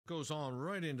goes on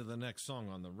right into the next song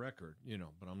on the record,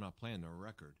 but I'm not playing the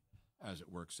record as it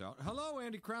works out. Hello,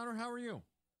 Andy Crowder. How are you?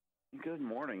 Good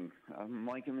morning. I'm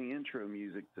liking the intro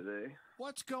music today.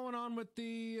 What's going on with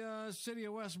the city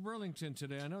of West Burlington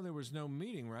today? I know there was no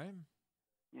meeting, right?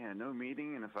 Yeah, no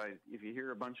meeting, and if you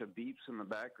hear a bunch of beeps in the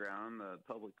background, the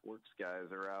public works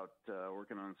guys are out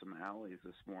working on some alleys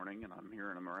this morning, and I'm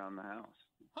hearing them around the house.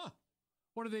 Huh.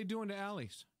 What are they doing to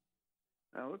alleys?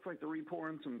 It looks like they're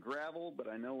repouring some gravel, but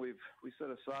I know we set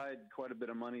aside quite a bit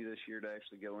of money this year to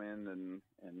actually go in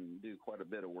and do quite a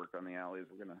bit of work on the alleys.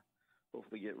 We're going to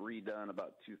hopefully get redone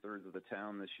about 2/3 of the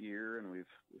town this year, and we've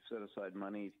set aside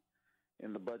money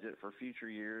in the budget for future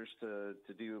years to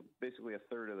do basically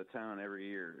 1/3 of the town every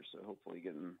year. So hopefully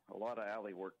getting a lot of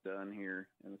alley work done here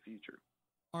in the future.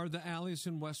 Are the alleys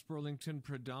in West Burlington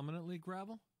predominantly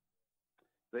gravel?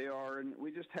 They are, and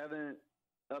we just haven't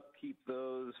upkeep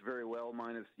those very well,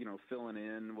 minus, filling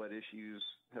in what issues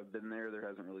have been there. There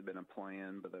hasn't really been a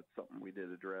plan, but that's something we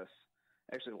did address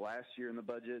actually last year in the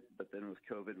budget, but then with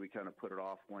COVID, we kind of put it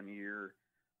off 1 year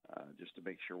just to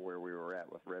make sure where we were at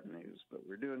with revenues. But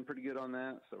we're doing pretty good on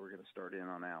that, so we're going to start in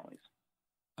on alleys.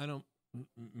 I don't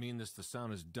mean this to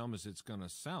sound as dumb as it's going to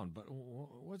sound, but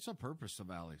what's the purpose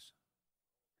of alleys?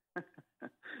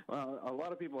 Well, a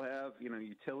lot of people have,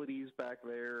 utilities back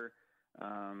there.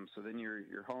 So then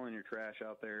you're hauling your trash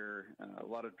out there. A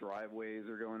lot of driveways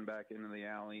are going back into the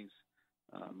alleys.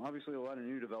 Obviously, a lot of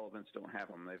new developments don't have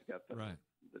them. They've got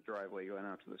the driveway going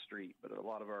out to the street, but a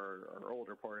lot of our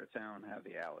older part of town have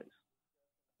the alleys.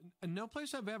 No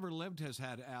place I've ever lived has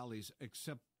had alleys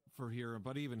except for here,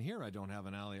 but even here I don't have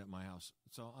an alley at my house.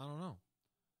 So I don't know.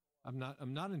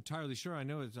 I'm not entirely sure. I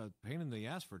know it's a pain in the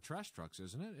ass for trash trucks,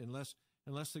 isn't it?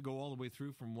 Unless they go all the way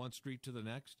through from one street to the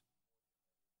next.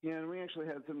 Yeah, and we actually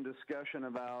had some discussion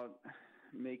about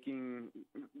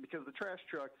because the trash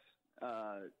trucks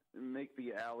make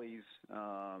the alleys,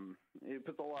 it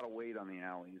puts a lot of weight on the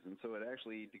alleys, and so it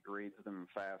actually degrades them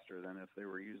faster than if they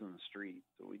were using the street.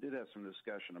 So we did have some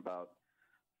discussion about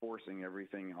forcing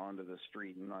everything onto the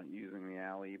street and not using the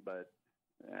alley, but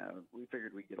we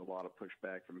figured we'd get a lot of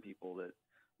pushback from people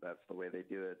that's the way they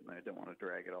do it, and they don't want to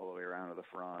drag it all the way around to the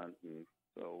front. And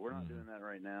so we're not doing that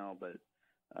right now, but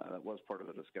that was part of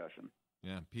the discussion.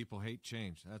 Yeah, people hate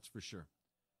change, that's for sure.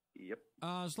 Yep.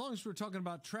 As long as we're talking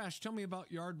about trash, tell me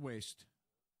about yard waste.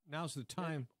 Now's the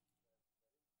time.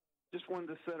 Just wanted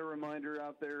to set a reminder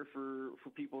out there for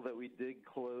people that we did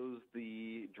close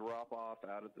the drop-off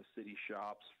out at the city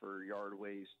shops for yard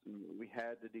waste. And we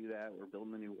had to do that. We're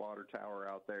building a new water tower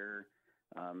out there,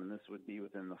 and this would be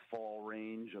within the fall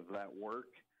range of that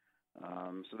work.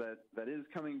 So that is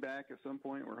coming back at some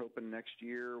point. We're hoping next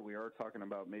year. We are talking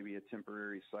about maybe a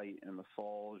temporary site in the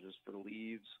fall just for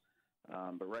leaves.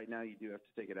 But right now you do have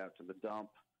to take it out to the dump,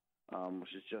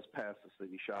 which is just past the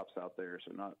city shops out there,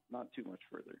 so not too much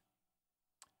further.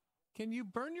 Can you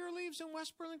burn your leaves in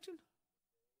West Burlington?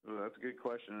 Oh, that's a good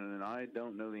question, and I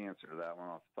don't know the answer to that one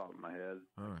off the top of my head.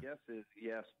 My guess is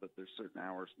yes, but there's certain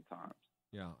hours and times.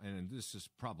 Yeah, and this is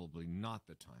probably not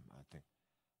the time, I think.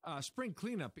 Spring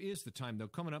cleanup is the time, though,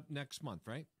 coming up next month,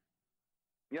 right?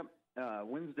 Yep.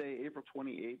 Wednesday, April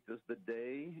 28th is the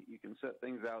day. You can set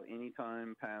things out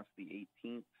anytime past the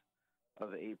 18th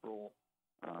of April.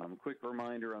 Quick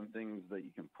reminder on things that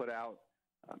you can put out.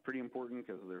 Pretty important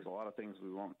because there's a lot of things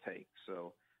we won't take.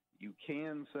 So you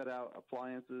can set out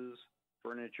appliances,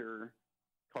 furniture,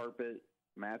 carpet,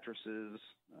 mattresses,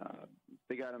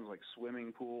 big items like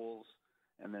swimming pools,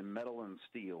 and then metal and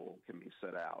steel can be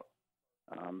set out.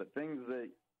 But things that,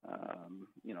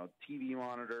 TV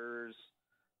monitors,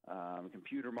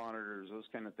 computer monitors, those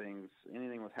kind of things,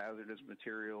 anything with hazardous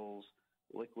materials,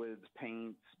 liquids,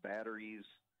 paints, batteries,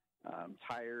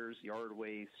 tires, yard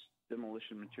waste,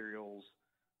 demolition materials,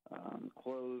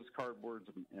 clothes, cardboards,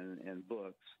 and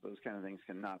books, those kind of things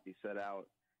cannot be set out.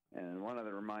 And one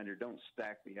other reminder, don't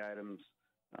stack the items.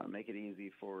 Make it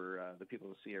easy for the people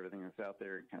to see everything that's out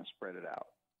there and kind of spread it out.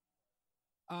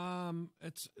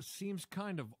 It seems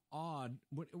kind of odd.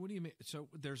 What do you mean? So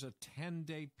there's a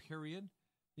 10-day period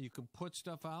you can put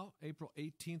stuff out, April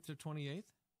 18th to 28th?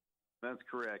 That's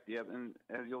correct. Yep. And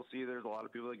as you'll see, there's a lot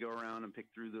of people that go around and pick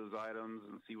through those items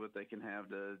and see what they can have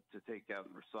to take out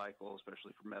and recycle,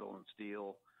 especially for metal and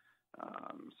steel.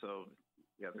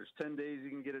 There's 10 days you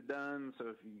can get it done. So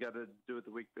if you got to do it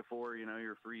the week before,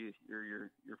 you're free.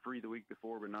 You're free the week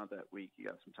before, but not that week. You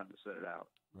got some time to set it out.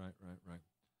 Right.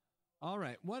 All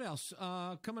right. What else?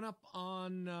 Coming up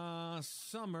on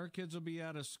summer, kids will be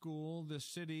out of school. The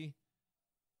city,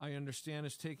 I understand,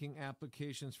 is taking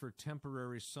applications for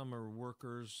temporary summer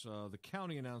workers. The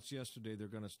county announced yesterday they're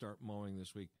going to start mowing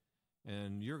this week.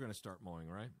 and you're going to start mowing,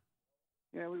 right?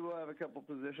 Yeah, we will have a couple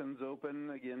positions open.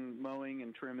 Again, mowing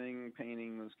and trimming,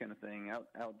 painting, those kind of thing,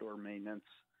 outdoor maintenance.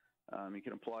 You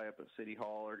can apply up at City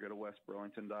Hall or go to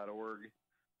westburlington.org.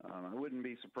 I wouldn't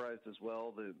be surprised as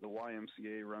well. The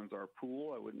YMCA runs our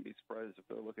pool. I wouldn't be surprised if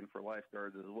they're looking for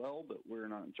lifeguards as well, but we're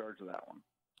not in charge of that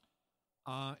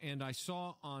one. And I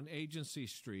saw on Agency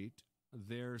Street,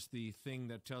 there's the thing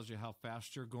that tells you how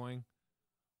fast you're going.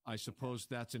 I suppose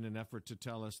that's in an effort to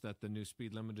tell us that the new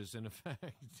speed limit is in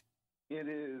effect. It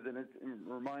is, and it's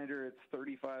a reminder it's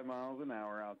 35 miles an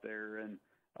hour out there, and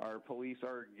our police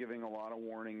are giving a lot of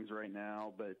warnings right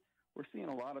now, but we're seeing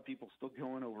a lot of people still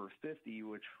going over 50,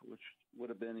 which would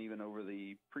have been even over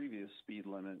the previous speed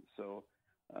limit. So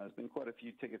there's been quite a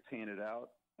few tickets handed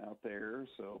out there.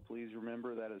 So please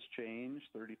remember that has changed,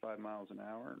 35 miles an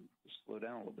hour, and just slow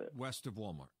down a little bit. West of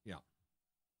Walmart, yeah.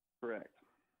 Correct.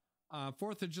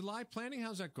 4th of July planning,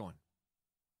 how's that going?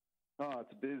 Oh,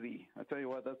 it's busy. I tell you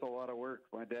what, that's a lot of work.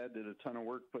 My dad did a ton of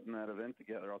work putting that event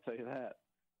together, I'll tell you that.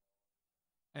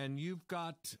 And you've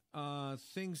got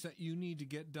things that you need to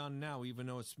get done now, even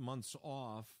though it's months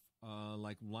off,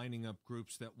 like lining up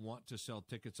groups that want to sell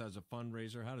tickets as a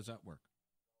fundraiser. How does that work?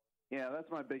 Yeah,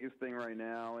 that's my biggest thing right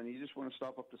now. And you just want to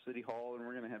stop up to City Hall, and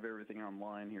we're going to have everything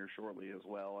online here shortly as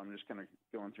well. I'm just kind of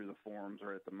going through the forms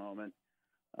right at the moment.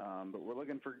 But we're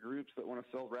looking for groups that want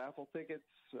to sell raffle tickets.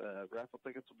 Raffle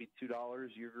tickets will be $2.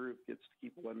 Your group gets to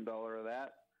keep $1 of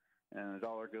that, and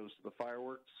 $1 goes to the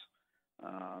fireworks.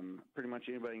 Pretty much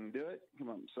anybody can do it. Come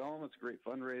up and sell them. It's a great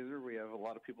fundraiser. We have a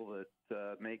lot of people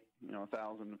that make $1,000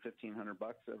 to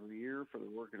 $1,500 every year for the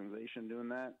organization doing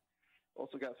that.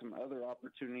 Also got some other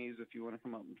opportunities if you want to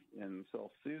come up and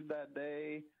sell food that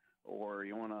day, or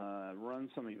you want to run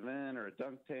some event or a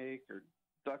dunk take or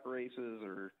duck races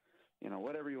or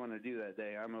whatever you want to do that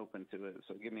day. I'm open to it.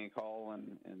 So give me a call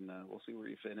and we'll see where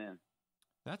you fit in.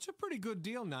 That's a pretty good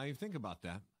deal now you think about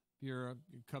that. If you're a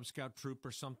Cub Scout troop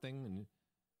or something and you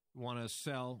want to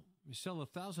sell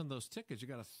 1,000 of those tickets, you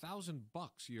got $1,000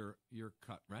 your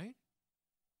cut, right?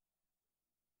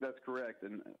 That's correct.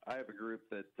 And I have a group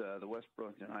that the West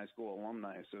Burlington High School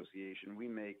Alumni Association, we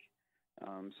make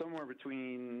somewhere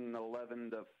between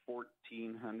 $1,100 to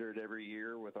 $1,400 every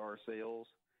year with our sales.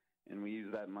 And we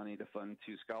use that money to fund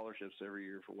 2 scholarships every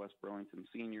year for West Burlington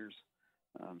seniors.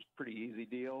 It's a pretty easy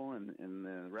deal, and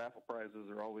the raffle prizes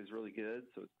are always really good,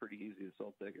 so it's pretty easy to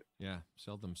sell tickets. Yeah,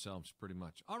 sell themselves pretty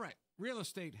much. All right, real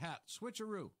estate hat,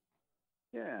 switcheroo.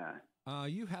 Yeah.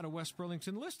 You had a West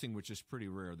Burlington listing, which is pretty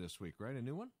rare this week, right? A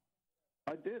new one?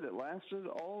 I did. It lasted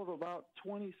all of about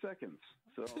 20 seconds.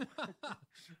 So,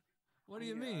 what do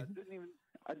you mean?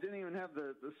 I didn't even have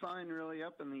the sign really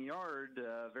up in the yard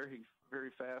very,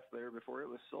 very fast there before it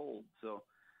was sold. So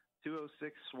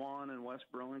 206 Swan in West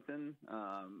Burlington.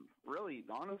 Really,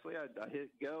 honestly, I hit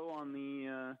go on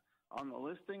the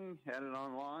listing, had it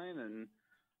online, and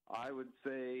I would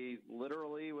say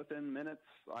literally within minutes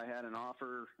I had an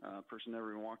offer. Person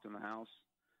never even walked in the house.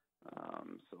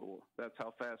 So that's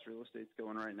how fast real estate's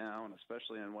going right now, and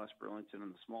especially in West Burlington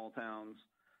and the small towns.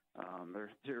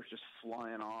 They're just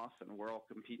flying off, and we're all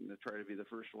competing to try to be the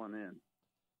first one in.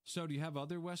 So do you have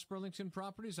other West Burlington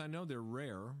properties? I know they're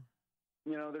rare.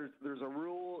 There's a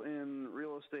rule in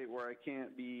real estate where I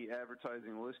can't be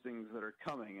advertising listings that are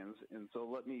coming. And so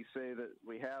let me say that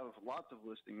we have lots of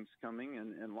listings coming,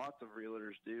 and lots of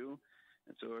realtors do.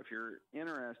 And so if you're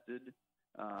interested,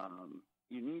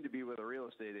 you need to be with a real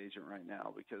estate agent right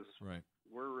now, because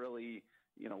we're really,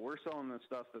 we're selling the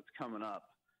stuff that's coming up.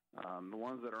 The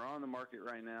ones that are on the market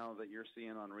right now that you're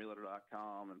seeing on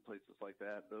Realtor.com and places like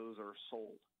that, those are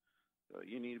sold. So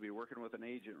you need to be working with an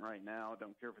agent right now.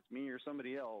 Don't care if it's me or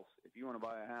somebody else. If you want to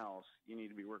buy a house, you need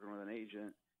to be working with an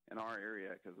agent in our area,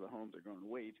 because the homes are going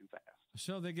way too fast.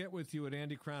 So they get with you at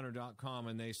andycrowner.com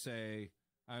and they say,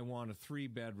 I want a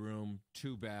 3-bedroom,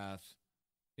 2-bath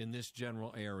in this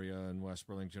general area in West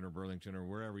Burlington or Burlington or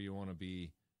wherever you want to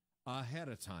be ahead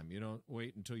of time. You don't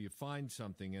wait until you find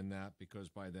something in that, because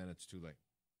by then it's too late.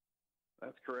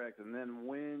 That's correct. And then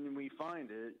when we find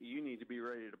it, you need to be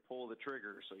ready to pull the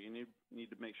trigger. So you need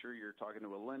to make sure you're talking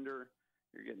to a lender,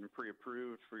 you're getting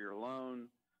pre-approved for your loan,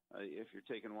 if you're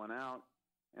taking one out.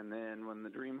 And then when the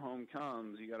dream home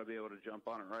comes, you got to be able to jump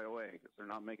on it right away, because they're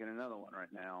not making another one right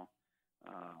now.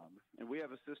 And we have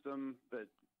a system that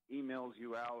emails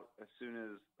you out as soon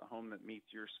as the home that meets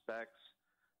your specs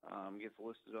gets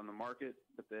listed on the market.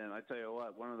 But then I tell you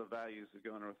what, one of the values of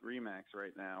going with RE/MAX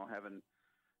right now, having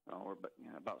we're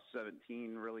about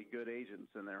 17 really good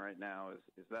agents in there right now,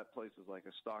 is that place is like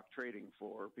a stock trading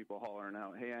floor. People hollering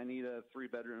out, hey, I need a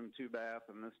 3-bedroom, 2-bath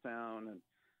in this town. And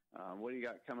what do you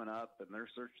got coming up? And they're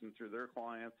searching through their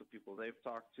clients, the people they've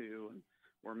talked to, and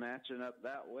we're matching up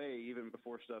that way even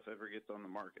before stuff ever gets on the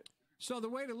market. So the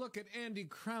way to look at Andy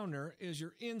Crowner is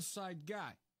your inside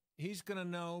guy. He's going to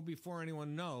know before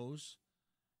anyone knows,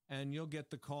 and you'll get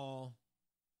the call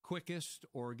quickest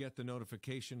or get the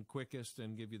notification quickest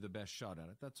and give you the best shot at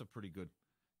it. That's a pretty good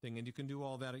thing, and you can do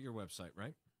all that at your website,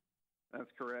 right?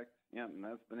 That's correct. Yeah, and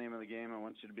that's the name of the game. I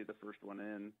want you to be the first one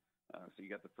in, so you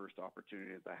got the first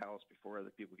opportunity at the house before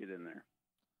other people get in there.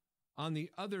 On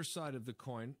the other side of the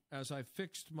coin, as I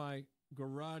fixed my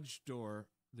garage door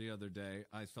the other day,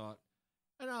 I thought,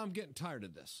 I'm getting tired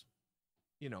of this.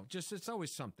 Just it's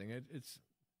always something.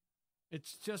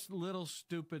 It's just little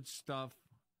stupid stuff,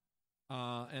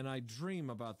 and I dream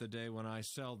about the day when I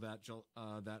sell that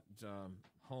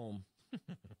home,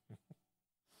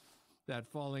 that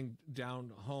falling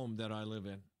down home that I live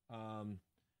in.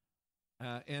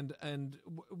 And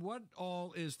what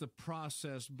all is the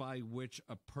process by which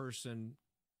a person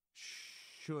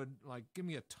should, give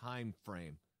me a time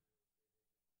frame?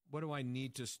 What do I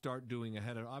need to start doing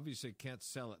ahead of? Obviously, I can't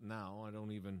sell it now. I don't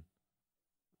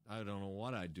know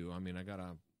what I do. I mean, I got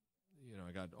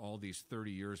all these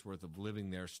 30 years worth of living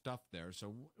there, stuff there.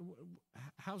 So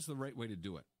how's the right way to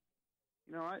do it?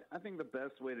 I think the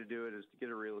best way to do it is to get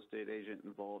a real estate agent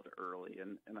involved early.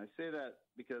 And I say that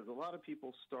because a lot of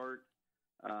people start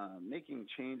making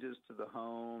changes to the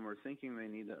home or thinking they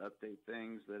need to update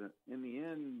things that in the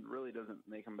end really doesn't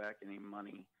make them back any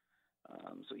money.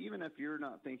 So even if you're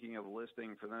not thinking of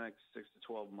listing for the next 6 to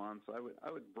 12 months, I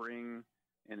would bring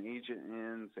an agent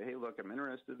in and say, hey, look, I'm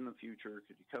interested in the future.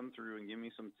 Could you come through and give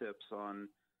me some tips on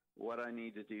what I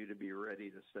need to do to be ready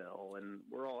to sell? And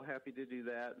we're all happy to do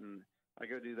that. And I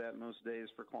go do that most days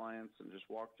for clients and just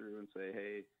walk through and say,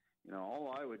 hey,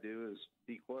 all I would do is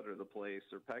declutter the place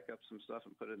or pack up some stuff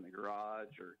and put it in the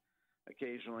garage. Or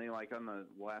occasionally, like on the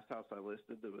last house I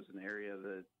listed, there was an area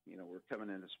that, we're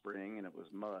coming into spring and it was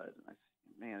mud. And I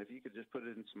said, man, if you could just put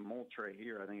it in some mulch right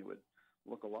here, I think it would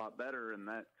look a lot better. And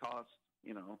that cost,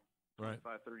 right, $25,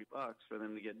 $30 for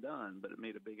them to get done, but it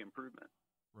made a big improvement.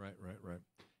 Right.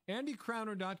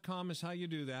 AndyCrowner.com is how you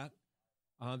do that.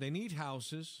 They need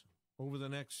houses over the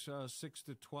next 6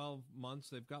 to 12 months.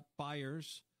 They've got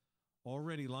buyers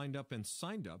already lined up and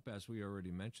signed up, as we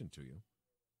already mentioned to you.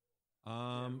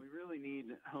 We really need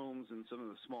homes in some of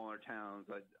the smaller towns.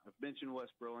 I've mentioned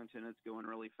West Burlington. It's going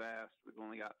really fast. We've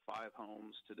only got 5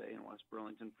 homes today in West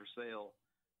Burlington for sale.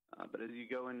 But as you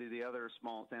go into the other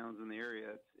small towns in the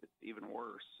area, it's even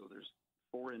worse. So there's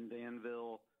 4 in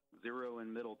Danville, 0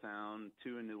 in Middletown,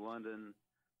 2 in New London,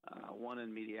 1 in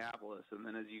Mediapolis. And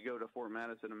then as you go to Fort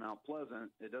Madison and Mount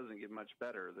Pleasant, it doesn't get much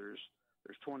better. There's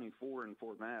 24 in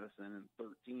Fort Madison and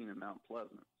 13 in Mount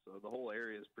Pleasant. So the whole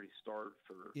area is pretty starved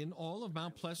for... In all of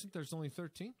Mount Pleasant, there's only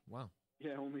 13? Wow.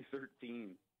 Yeah, only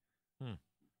 13.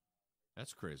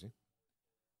 That's crazy.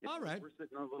 Yeah, all right. We're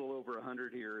sitting a little over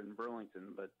 100 here in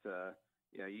Burlington, but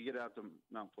you get out to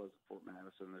Mount Pleasant, Fort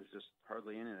Madison, there's just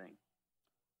hardly anything.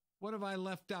 What have I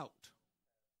left out?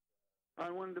 I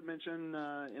wanted to mention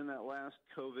in that last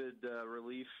COVID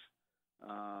relief,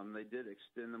 they did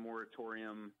extend the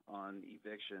moratorium on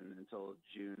eviction until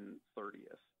June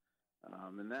 30th.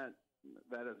 And that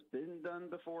has been done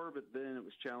before, but then it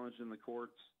was challenged in the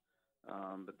courts.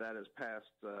 But that has passed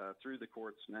through the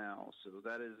courts now. So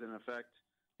that is in effect.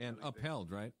 And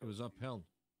upheld, right? It was upheld.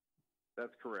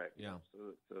 That's correct. Yeah.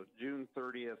 So June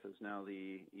 30th is now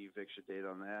the eviction date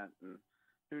on that. And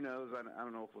who knows? I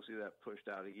don't know if we'll see that pushed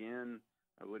out again.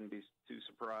 I wouldn't be too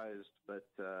surprised. But,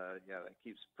 that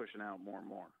keeps pushing out more and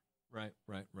more. Right.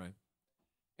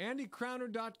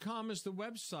 AndyCrowner.com is the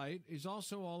website. He's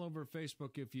also all over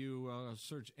Facebook if you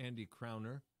search Andy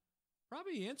Crowner.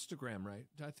 Probably Instagram, right?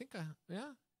 I think,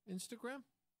 Instagram?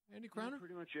 Andy Crowner? Yeah,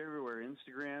 pretty much everywhere.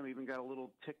 Instagram, even got a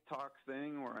little TikTok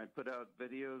thing where I put out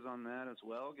videos on that as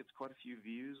well. Gets quite a few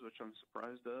views, which I'm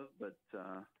surprised of, but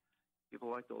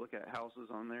people like to look at houses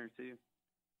on there too.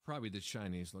 Probably the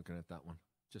Chinese looking at that one.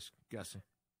 Just guessing.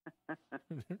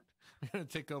 They're going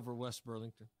to take over West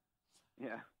Burlington.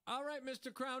 Yeah. All right,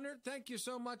 Mr. Crowner, thank you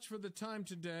so much for the time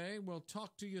today. We'll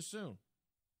talk to you soon.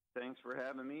 Thanks for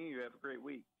having me. You have a great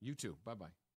week. You too. Bye-bye.